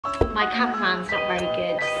my cameraman's not very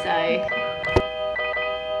good, so.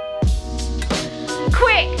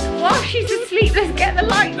 Quick, while she's asleep, let's get the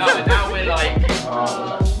lights No, on. but now we're like,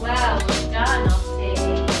 Oh, well done,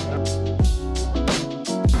 Ossie.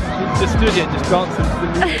 just stood here, just dancing to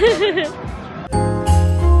the music.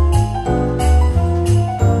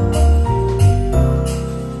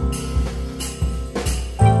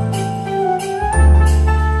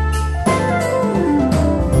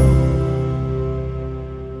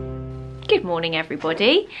 Good morning,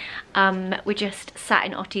 everybody. We're just sat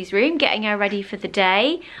in Ottie's room getting her ready for the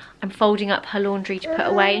day. I'm folding up her laundry to put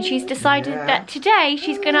away, and she's decided that today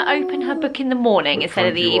she's going to open her book in the morning instead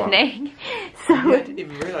of the evening. So I didn't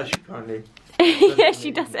even realise you can't leave. yeah,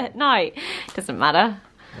 she does it at night. Doesn't matter.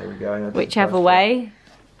 There we go. Whichever way.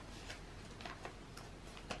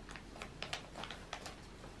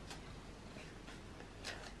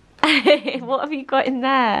 What have you got in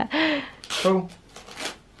there? Cool.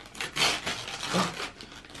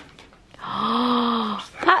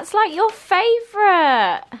 That's like your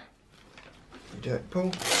favourite. You do it,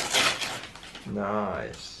 Paul.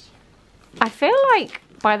 Nice. I feel like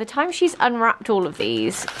by the time she's unwrapped all of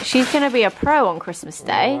these, she's going to be a pro on Christmas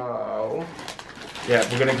Day. Wow. Yeah,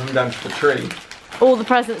 we're going to come down to the tree. All the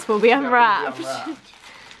presents will be unwrapped.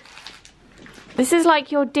 This is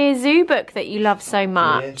like your Dear Zoo book that you love so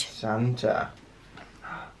much. Dear Santa.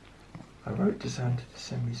 I wrote to Santa to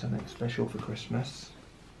send me something special for Christmas.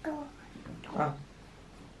 Oh.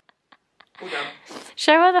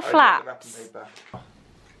 Show her the flaps.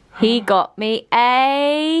 He got me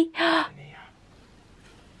a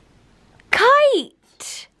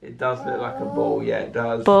kite. It does look like a ball, yeah it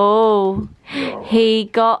does. Ball. He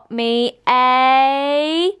got me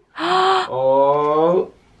a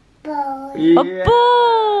Oh. Ball. Yeah, a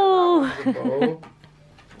ball. that was a ball.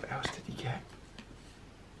 What else did he get?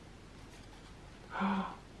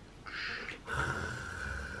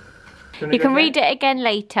 You can read it again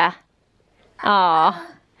later. Ah,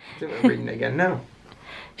 I think we're reading it again now.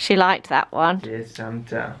 she liked that one. Dear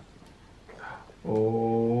Santa.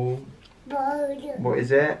 Oh. Ball. What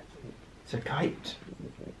is it? It's a kite.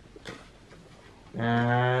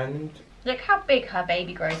 And Look how big her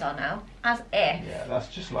baby grows are now. As if. yeah, that's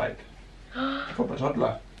just like a proper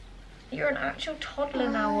toddler. You're an actual toddler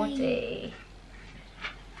now, Woody.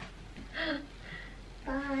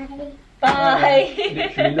 Bye. Bye.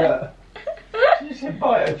 Literally, look. She just said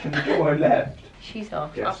bye, open the door and left. She's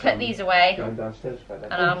off. Yes, I'll put these away. Going downstairs for that.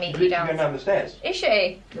 And I'll meet you Going down the stairs. Is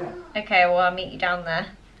she? Yeah. Okay, well I'll meet you down there.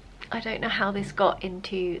 I don't know how this got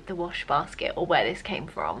into the wash basket or where this came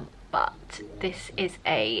from, but this is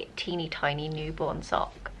a teeny tiny newborn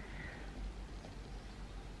sock.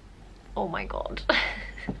 Oh my god.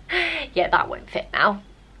 Yeah, that won't fit now.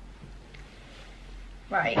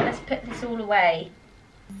 Right, let's put this all away.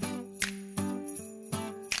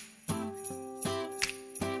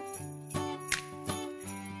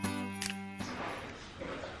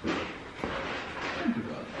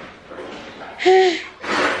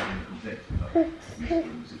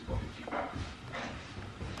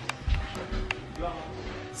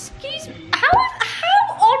 Excuse me,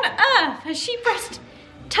 how on earth has she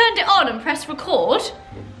turned it on and pressed record?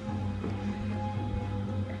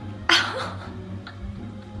 Ottie,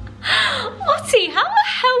 how the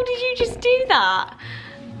hell did you just do that?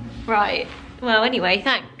 Right, well anyway,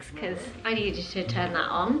 thanks, because I needed to turn that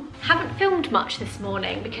on. Haven't filmed much this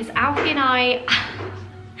morning because Alfie and I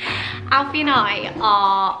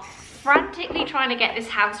are frantically trying to get this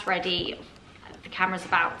house ready. The camera's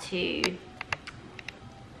about to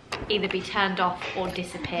either be turned off or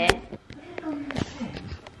disappear.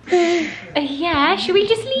 Yeah, should we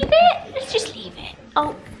just leave it? Let's just leave it.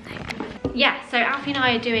 Oh, yeah, so Alfie and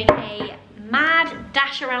I are doing a mad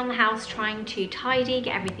dash around the house trying to tidy,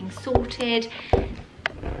 get everything sorted.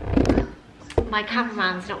 My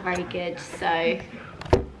cameraman's not very good, so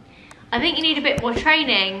I think you need a bit more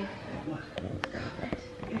training.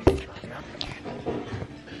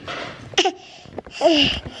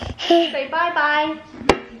 Say bye-bye.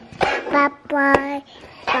 Bye-bye.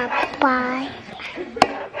 Bye-bye.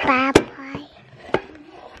 Bye-bye.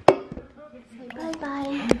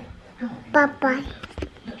 Bye-bye. Bye-bye.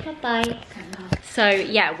 Bye-bye. So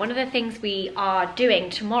yeah, one of the things we are doing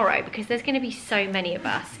tomorrow, because there's going to be so many of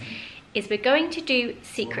us, is we're going to do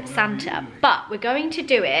Secret Santa, but we're going to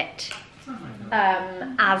do it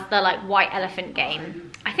as the like white elephant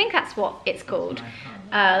game. I think that's what it's called.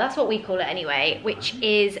 That's what we call it anyway, which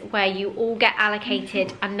is where you all get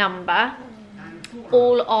allocated a number.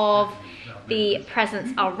 All of the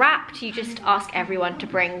presents are wrapped, you just ask everyone to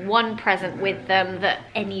bring one present with them that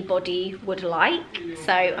anybody would like.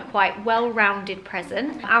 So a quite well-rounded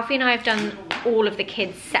present. Alfie and I have done all of the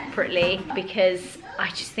kids separately because I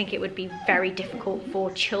just think it would be very difficult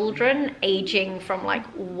for children aging from like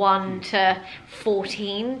 1 to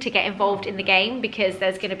 14 to get involved in the game, because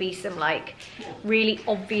there's going to be some like really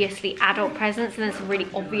obviously adult presents and then some really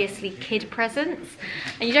obviously kid presents,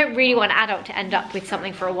 and you don't really want an adult to end up with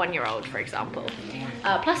something for a 1-year-old, for example.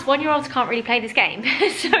 Plus 1-year-olds can't really play this game,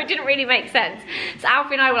 so it didn't really make sense. So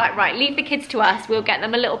Alfie and I were like, right, leave the kids to us, we'll get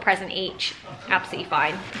them a little present each, absolutely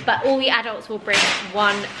fine. But all the adults will bring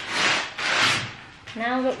one.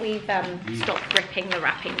 Now that we've stopped ripping the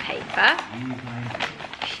wrapping paper,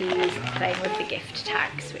 she's playing with the gift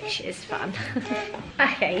tags, which is fun.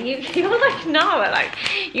 Okay, you're like Nara, like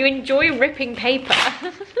you enjoy ripping paper.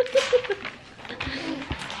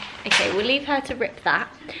 Okay, we'll leave her to rip that.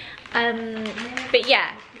 But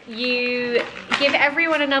yeah, you give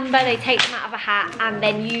everyone a number, they take them out of a hat, and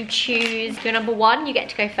then you choose your number 1, you get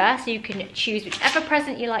to go first, so you can choose whichever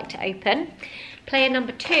present you like to open. Player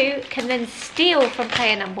number 2 can then steal from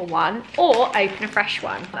player number 1 or open a fresh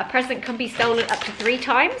one. A present can be stolen up to 3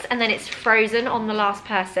 times and then it's frozen on the last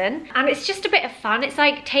person. And it's just a bit of fun. It's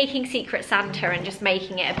like taking Secret Santa and just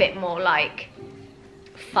making it a bit more like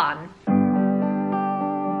fun.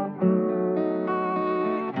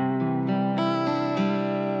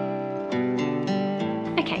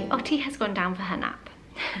 Okay, Otti has gone down for her nap.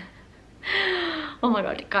 Oh my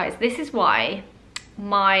god, guys, this is why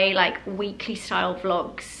my like weekly style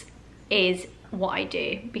vlogs is what I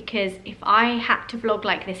do, because if I had to vlog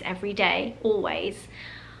like this every day, always,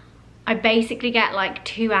 I basically get like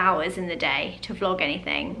 2 hours in the day to vlog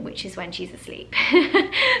anything, which is when she's asleep.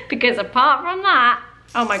 Because apart from that,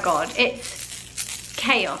 oh my god, it's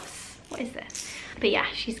chaos. What is this? But yeah,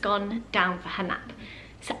 she's gone down for her nap.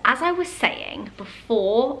 So as I was saying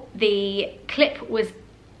before, the clip was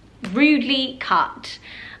rudely cut,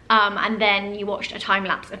 and then you watched a time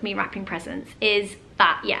lapse of me wrapping presents, is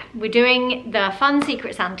that, yeah, we're doing the fun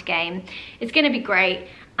Secret Santa game. It's gonna be great.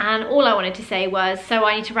 And all I wanted to say was, so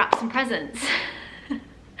I need to wrap some presents.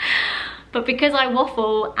 But because I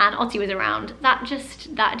waffle and Otti was around, that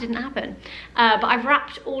didn't happen. But I've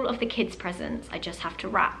wrapped all of the kids' presents. I just have to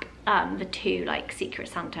wrap the 2 like Secret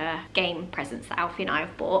Santa game presents that Alfie and I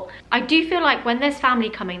have bought. I do feel like when there's family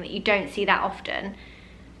coming that you don't see that often,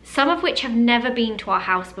 some of which have never been to our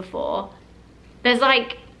house before, there's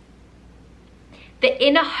like, the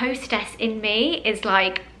inner hostess in me is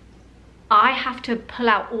like, I have to pull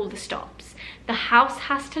out all the stops. The house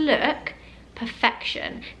has to look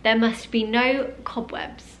perfection. There must be no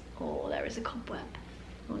cobwebs. Oh, there is a cobweb.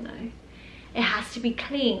 Oh no. It has to be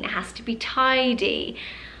clean, it has to be tidy.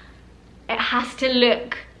 It has to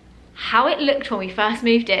look how it looked when we first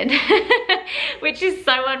moved in, which is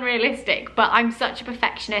so unrealistic, but I'm such a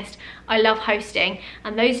perfectionist. I love hosting,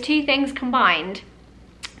 and those 2 things combined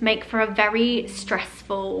make for a very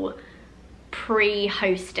stressful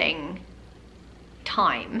pre-hosting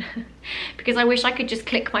time. Because I wish I could just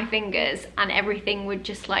click my fingers and everything would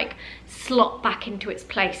just like slot back into its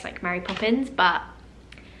place like Mary Poppins, but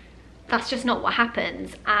that's just not what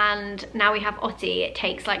happens. And now we have Otti, it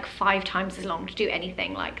takes like 5 times as long to do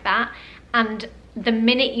anything like that. And the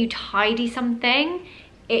minute you tidy something,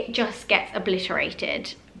 it just gets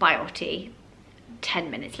obliterated by Otti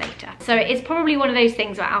 10 minutes later. So it's probably one of those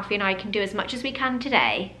things where Alfie and I can do as much as we can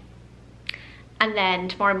today, and then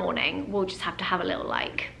tomorrow morning we'll just have to have a little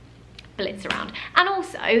like blitz around. And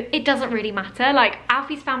also, it doesn't really matter, like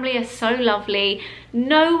Alfie's family are so lovely,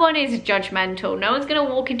 no one is judgmental, no one's gonna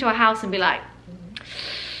walk into a house and be like,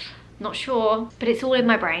 not sure. But it's all in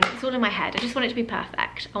my brain, it's all in my head. I just want it to be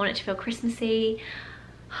perfect. I want it to feel Christmassy,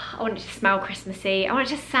 I want it to smell Christmassy, I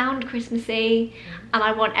want it to sound Christmassy, and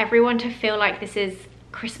I want everyone to feel like this is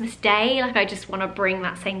Christmas Day. Like I just want to bring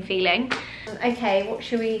that same feeling. Okay, what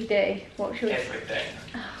should we do? What should we? Everything.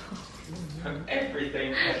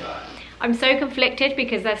 Everything ever. I'm so conflicted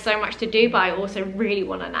because there's so much to do, but I also really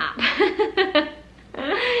want a nap.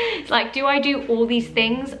 It's like, do I do all these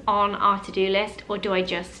things on our to-do list, or do I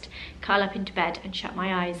just curl up into bed and shut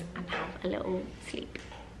my eyes and have a little sleep?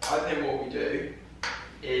 I think what we do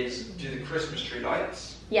is do the Christmas tree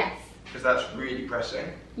lights. Yes. Because that's really pressing.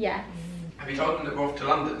 Yes. Have you told them that we're off to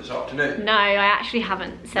London this afternoon? No, I actually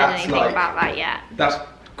haven't said anything about that yet. That's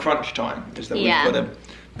crunch time, is that we've got to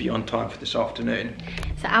be on time for this afternoon.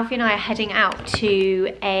 So Alfie and I are heading out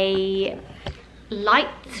to a light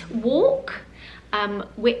walk,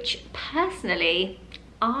 which personally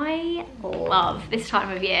I love this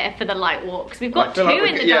time of year for the light walks. We've got 2 in the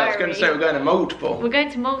diary. Yeah, I was going to say we're going to multiple. We're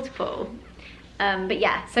going to multiple. But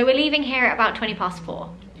yeah, so we're leaving here at about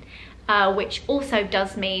 4:20, which also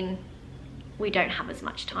does mean we don't have as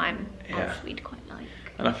much time as we'd quite like.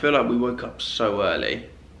 And I feel like we woke up so early,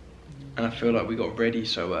 and I feel like we got ready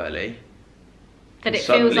so early. That it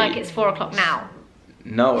feels like it's 4 o'clock now.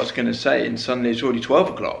 No, I was going to say, and suddenly it's already 12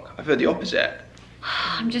 o'clock. I feel the opposite.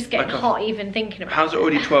 I'm just getting hot even thinking about it. How's it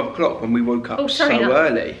already 12 o'clock when we woke up so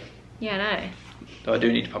early? Yeah, I know. Though I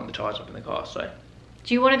do need to pump the tyres up in the car, so.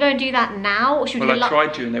 Do you want to go and do that now? Or should we I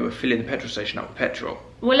tried to, and they were filling the petrol station up with petrol.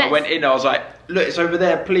 Well, I went in, I was like, look, it's over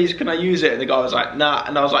there, please, can I use it? And the guy was like, nah.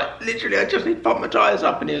 And I was like, literally, I just need to pump my tyres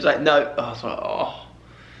up. And he was like, no. I was like, oh,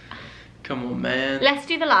 come on, man. Let's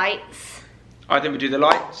do the lights. I think we do the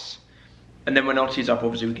lights. And then when Ottie's up,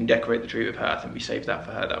 obviously, we can decorate the tree with her. I think we save that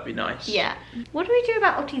for her, that'd be nice. Yeah. What do we do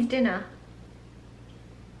about Ottie's dinner?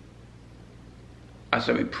 I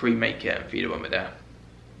say we pre-make it and feed her when we're there.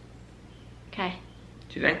 Okay.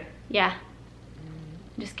 Do you think? Yeah.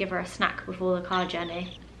 Just give her a snack before the car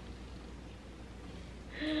journey.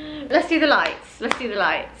 Let's do the lights. Let's do the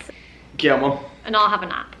lights. Yeah, Mum. And I'll have a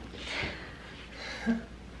nap.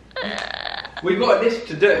 We've got a list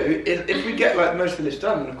to do. If we get like most of the list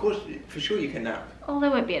done, of course, for sure you can nap. Oh,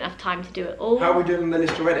 there won't be enough time to do it all. How are we doing on the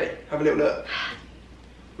list already? Have a little look.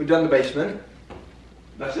 We've done the basement.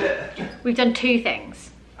 That's it. We've done 2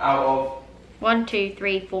 things. Out of? 1, 2,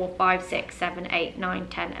 3, 4, 5, 6, 7, 8, 9,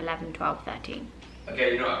 10, 11, 12, 13.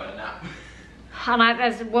 Okay, you're not having a nap. And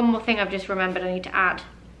there's one more thing I've just remembered I need to add.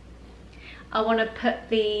 I want to put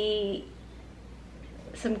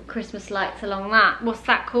some Christmas lights along that. What's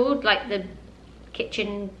that called? Like the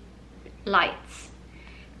kitchen lights.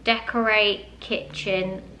 Decorate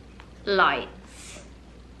kitchen lights.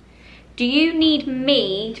 Do you need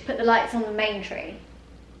me to put the lights on the main tree?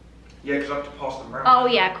 Yeah, because I have to pass them around. Oh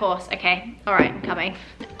yeah, of course. Okay. All right, I'm coming.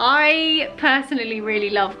 I personally really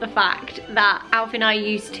love the fact that Alfie and I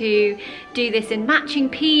used to do this in matching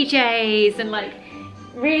PJs and like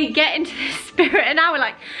really get into the spirit, and now we're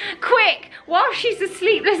like, quick, while she's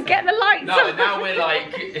asleep, let's get the lights on. No, now we're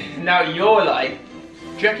like, now you're like,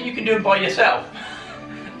 do you reckon you can do them by yourself?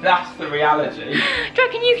 That's the reality. Do you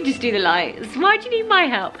reckon you can just do the lights? Why do you need my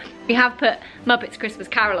help? We have put Muppets Christmas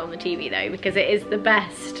Carol on the TV though, because it is the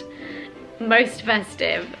best, most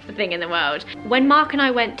festive thing in the world. When Mark and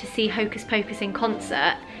I went to see Hocus Pocus in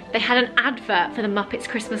concert, they had an advert for the Muppets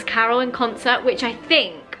Christmas Carol in concert, which I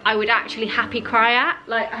think I would actually happy cry at.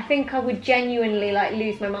 Like, I think I would genuinely like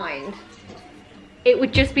lose my mind. It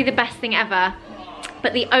would just be the best thing ever.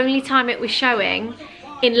 But the only time it was showing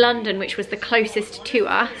in London, which was the closest to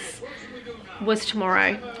us, was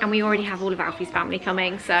tomorrow. And we already have all of Alfie's family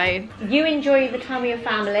coming, so you enjoy the time with your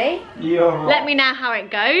family. Yeah. Let me know how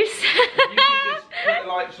it goes. You can just put the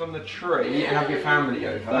lights on the tree and have your family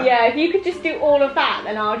over. Yeah, if you could just do all of that,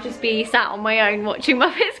 then I'll just be sat on my own watching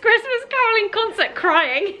Muppets Christmas Carol in concert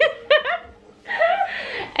crying.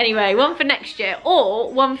 Anyway, one for next year,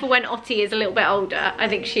 or one for when Ottie is a little bit older. I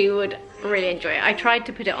think she would really enjoy it. I tried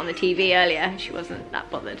to put it on the TV earlier, she wasn't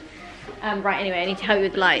that bothered. Right, anyway, I need to help you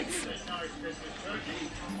with the lights.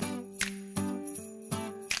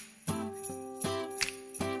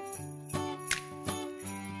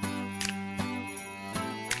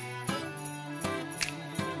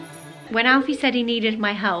 When Alfie said he needed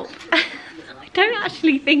my help, I don't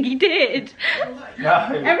actually think he did. No.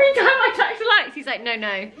 Every time I touch the lights, he's like, no,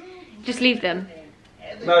 no, just leave them.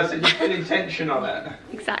 No, so you put intention on it.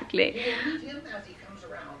 Exactly.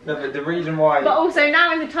 No, but the reason why... But also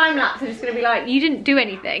now in the time lapse, I'm just going to be like, you didn't do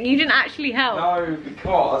anything. You didn't actually help. No,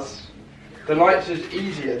 because the lights is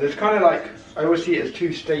easier. There's kind of like, I always see it as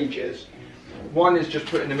 2 stages. One is just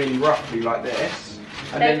putting them in roughly like this,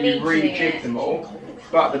 and then you rejig them all.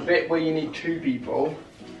 But the bit where you need 2 people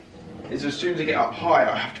is as soon as I get up higher,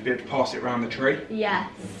 I have to be able to pass it around the tree. Yes,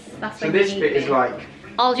 that's so this bit is like...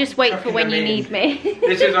 I'll just wait for when you need me.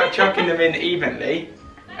 This is like chucking them in evenly,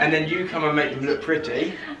 and then you come and make them look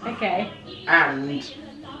pretty. Okay. And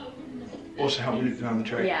also help me loop around the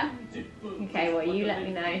tree. Yeah. Okay, well, you let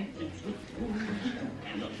me know.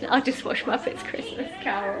 I'll just watch Muppets Christmas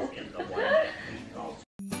Carol.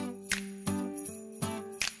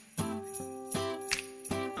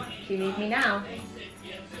 Do you need me now?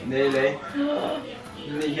 Nearly.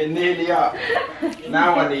 You're nearly up.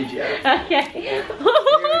 Now I need you. Okay. Here we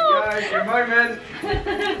go, your moment.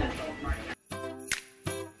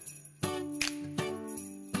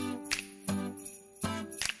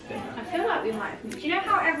 I feel like we might. Do you know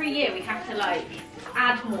how every year we have to like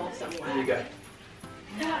add more somewhere? There you go.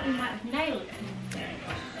 I feel like we might have nailed it.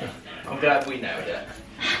 I'm glad we nailed it.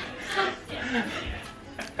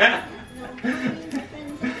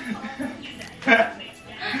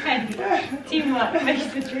 Okay, 2 more.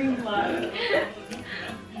 dream work.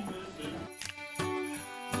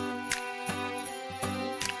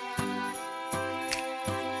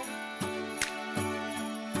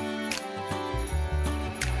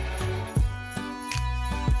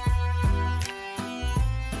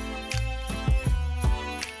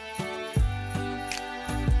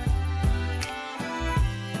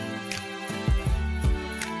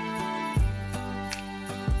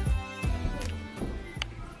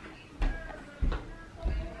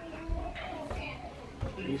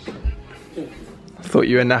 I thought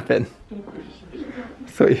you were napping. I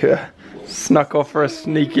thought you were snuck off for a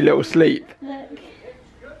sneaky little sleep. Look,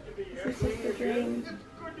 this is just a dream.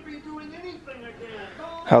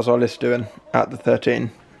 How's our list doing at the 13?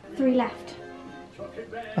 3 left.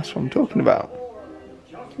 That's what I'm talking about.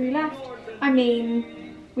 3 left. I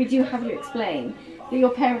mean, we do have you explain that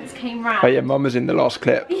your parents came round. Oh yeah, Mum was in the last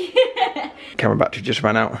clip. Yeah. Camera battery just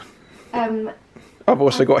ran out. I've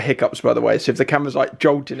also got hiccups, by the way, so if the camera's like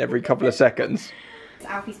jolting every couple of seconds.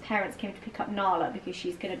 Alfie's parents came to pick up Nala because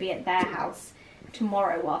she's going to be at their house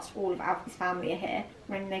tomorrow whilst all of Alfie's family are here.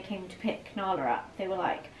 When they came to pick Nala up, they were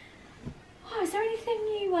like, oh, is there anything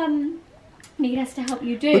you need us to help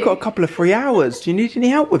you do? We've got a couple of free hours. Do you need any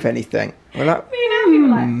help with anything? We're like, Me and Alfie were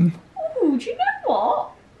like, oh, do you know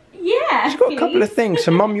what? Yeah, she's got a couple of things.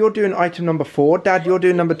 So Mum, you're doing item number 4. Dad, you're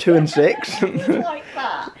doing number 2 and 6. Like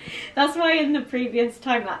that. That's why in the previous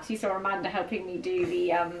time lapse you saw Amanda helping me do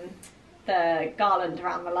the garland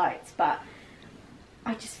around the lights, but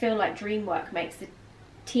I just feel like teamwork makes the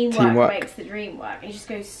dream work. It just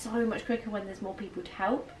goes so much quicker when there's more people to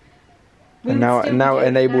help. And now it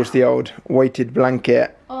enables the old weighted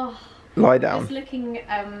blanket lie down. Just looking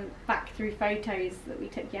back through photos that we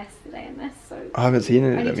took yesterday and this, so I haven't seen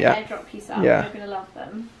any of them yet. I need to airdrop you some. Yeah. You're gonna love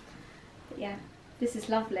them. But yeah, this is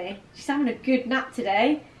lovely. She's having a good nap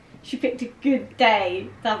today. She picked a good day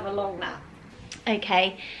to have a long nap.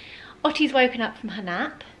 Okay, Ottie's woken up from her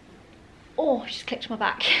nap. Oh, she's clicked my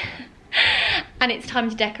back. And it's time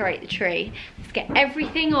to decorate the tree. Let's get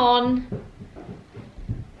everything on.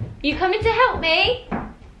 You coming to help me?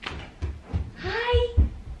 Hi.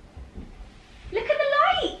 Look at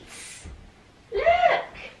the lights. Look.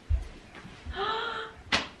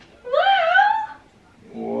 Wow.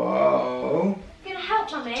 Whoa. Gonna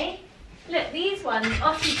help Mummy. Look, these ones,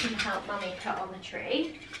 Ottie can help Mummy put on the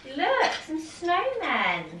tree. Look, some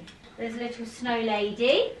snowmen. There's a little snow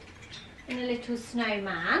lady and a little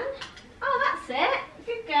snowman. Oh, that's it.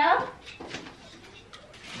 Good girl.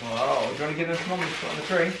 Wow, do you want to give them to Mum to put on the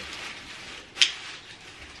tree?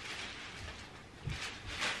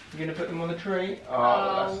 You're going to put them on the tree?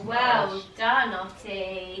 Oh, that's well nice. done,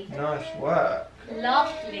 Ottie. Nice work.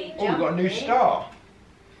 Lovely. Oh, we've got a new star.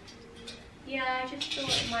 Yeah, I just thought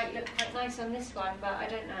it might look quite nice on this one, but I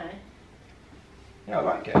don't know. Yeah, I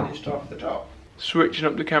like it. A new star for the top. Switching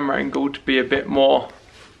up the camera angle to be a bit more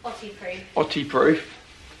Ottie-proof. Ottie-proof.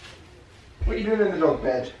 What are you doing in the dog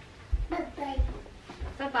bed? Bye-bye.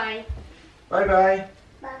 Bye-bye. Bye-bye.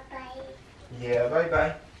 Bye-bye. Yeah,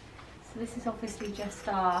 bye-bye. So this is obviously just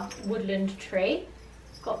our woodland tree.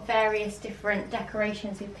 It's got various different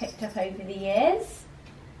decorations we've picked up over the years.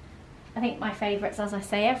 I think my favourites, as I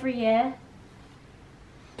say every year,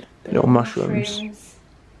 The little mushrooms.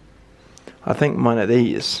 I think mine are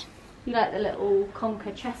these. You like the little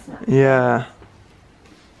Conker chestnuts? Yeah.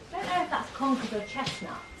 I don't know if that's Conkers or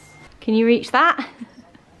chestnuts. Can you reach that?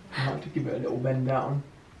 I like to give it a little bend down.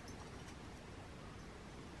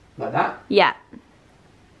 Like that? Yeah.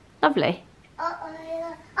 Lovely.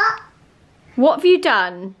 Uh-oh. What have you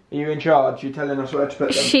done? Are you in charge? You're telling us where to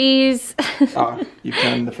put them? She's... Oh, you've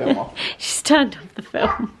turned the film off. She's turned off the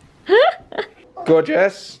film.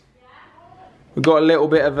 Gorgeous. We've got a little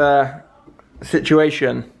bit of a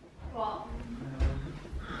situation. What?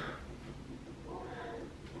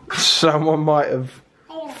 Someone might have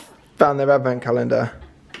found their advent calendar.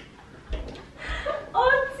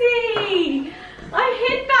 Auntie! I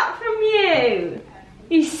hid that from you!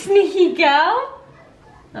 You sneaky girl!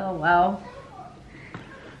 Oh well.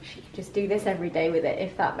 She could just do this every day with it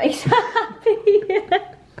if that makes her happy.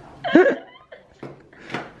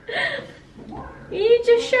 Are you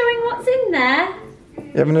just showing what's in there?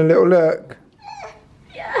 You having a little look?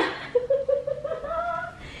 Yeah.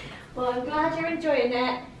 Well, I'm glad you're enjoying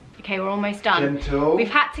it. Okay, we're almost done. Gentle. We've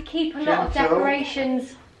had to keep a lot of Gentle.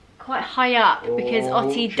 decorations quite high up because Oh,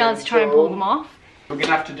 Ottie does try and pull them off. We're going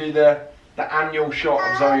to have to do the annual shot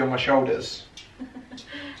of Zoe on my shoulders.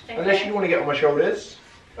 Okay. Unless you want to get on my shoulders.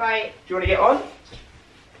 Right. Do you want to get on?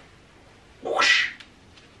 Whoosh!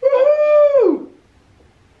 Woo!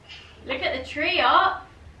 Look at the tree up.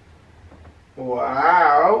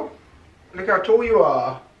 Wow! Look how tall you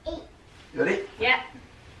are. You ready? Yeah.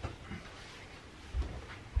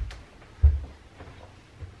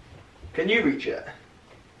 Can you reach it?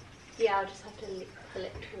 Yeah, I'll just have to pull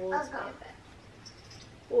it towards me a bit.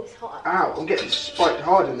 Oh, it's hot. Ow, I'm getting spiked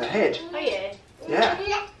hard in the head. Oh yeah?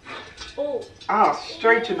 Yeah. Oh. Ah,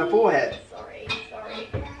 straight in the forehead. Sorry.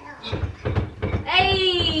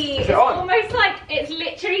 Hey! Is It's it on? almost like it's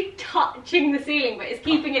literally touching the ceiling, but it's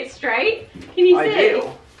keeping it straight. Can you see?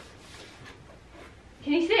 Ideal.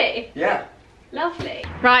 Can you see? Yeah. Lovely.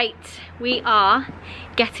 Right, we are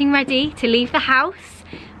getting ready to leave the house.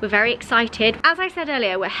 We're very excited. As I said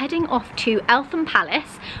earlier, we're heading off to Eltham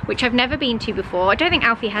Palace, which I've never been to before. I don't think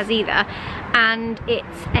Alfie has either. And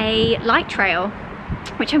it's a light trail,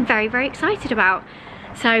 which I'm very, very excited about.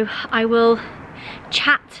 So I will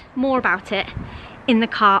chat more about it in the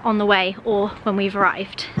car on the way or when we've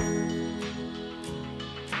arrived.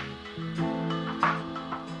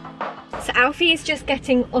 So Alfie is just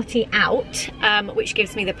getting Otti out, which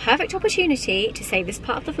gives me the perfect opportunity to say this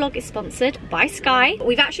part of the vlog is sponsored by Sky.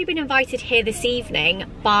 We've actually been invited here this evening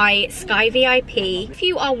by Sky VIP. If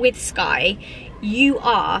you are with Sky, you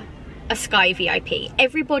are a Sky VIP.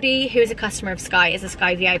 Everybody who is a customer of Sky is a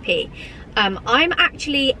Sky VIP. I'm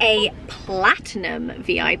actually a Platinum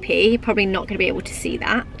VIP. You're probably not going to be able to see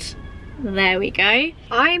that. There we go.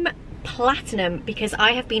 I'm Platinum because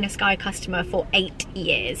I have been a Sky customer for 8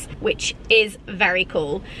 years, which is very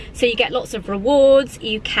cool. So you get lots of rewards.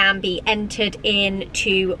 You can be entered in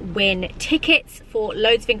to win tickets for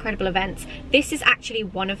loads of incredible events. This is actually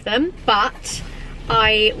one of them, but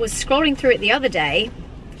I was scrolling through it the other day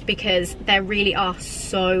because there really are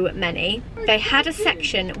so many. They had a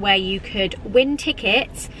section where you could win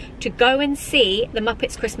tickets to go and see the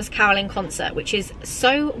Muppets Christmas Caroling concert, which is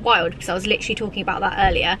so wild because I was literally talking about that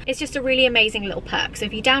earlier. It's just a really amazing little perk. So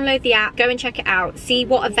if you download the app, go and check it out, see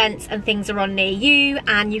what events and things are on near you,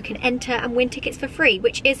 and you can enter and win tickets for free,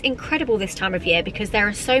 which is incredible this time of year because there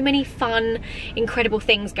are so many fun, incredible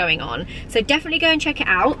things going on. So definitely go and check it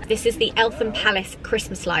out. This is the Eltham Palace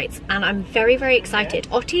Christmas lights and I'm very, very excited.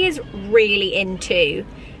 Otti is really into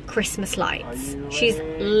Christmas lights. She's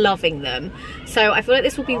loving them. So I feel like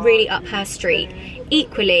this will be really up her street.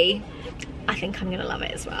 Equally, I think I'm gonna love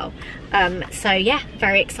it as well. So yeah,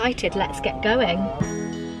 very excited. Let's get going.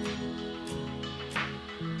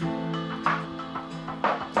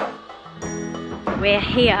 We're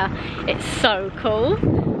here. It's so cool.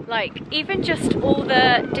 Like, even just all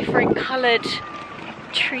the different coloured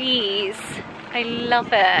trees. I love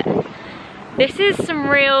it. This is some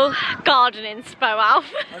real gardening spo, Alf.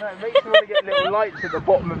 I know, it makes me want to get little lights at the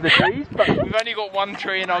bottom of the trees, but we've only got one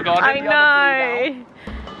tree in our garden. I know.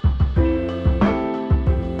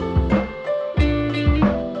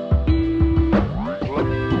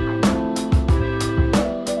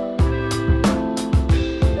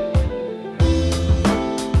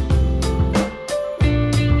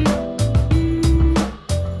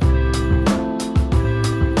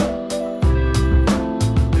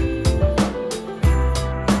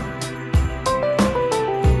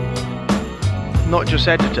 Not just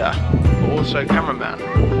editor, but also cameraman.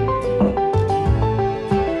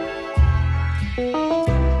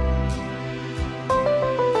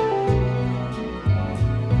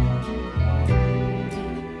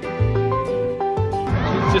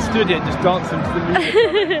 She's just stood here just dancing to the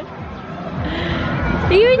music.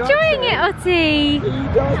 Are you enjoying it, Otti? Are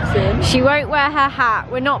you dancing? She won't wear her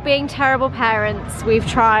hat. We're not being terrible parents. We've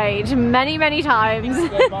tried many, many times.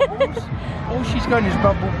 All she's going is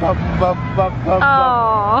bubble, bubble, bubble, bubble, bubble.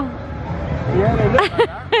 Aww. Yeah, they look like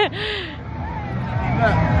that.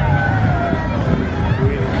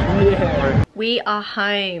 Yeah. We are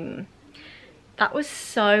home. That was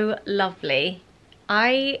so lovely.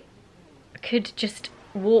 I could just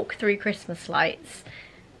walk through Christmas lights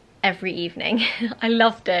every evening. I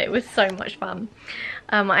loved it. It was so much fun.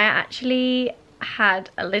 I actually had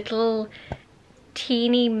a little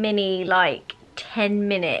teeny mini like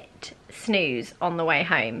 10-minute snooze on the way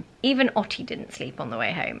home. Even Otti didn't sleep on the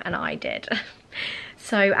way home and I did.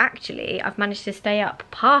 So actually I've managed to stay up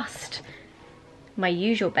past my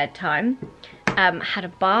usual bedtime. Had a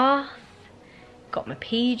bath, got my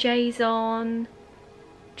PJs on,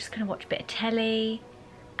 just gonna watch a bit of telly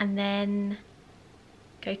and then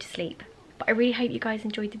go to sleep. But I really hope you guys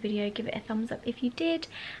enjoyed the video. Give it a thumbs up if you did,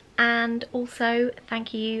 and also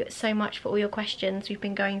thank you so much for all your questions. We've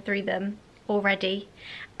been going through them already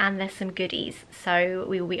and there's some goodies, so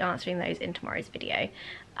we will be answering those in tomorrow's video.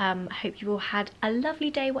 Hope you all had a lovely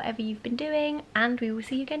day whatever you've been doing, and we will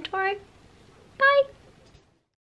see you again tomorrow. Bye.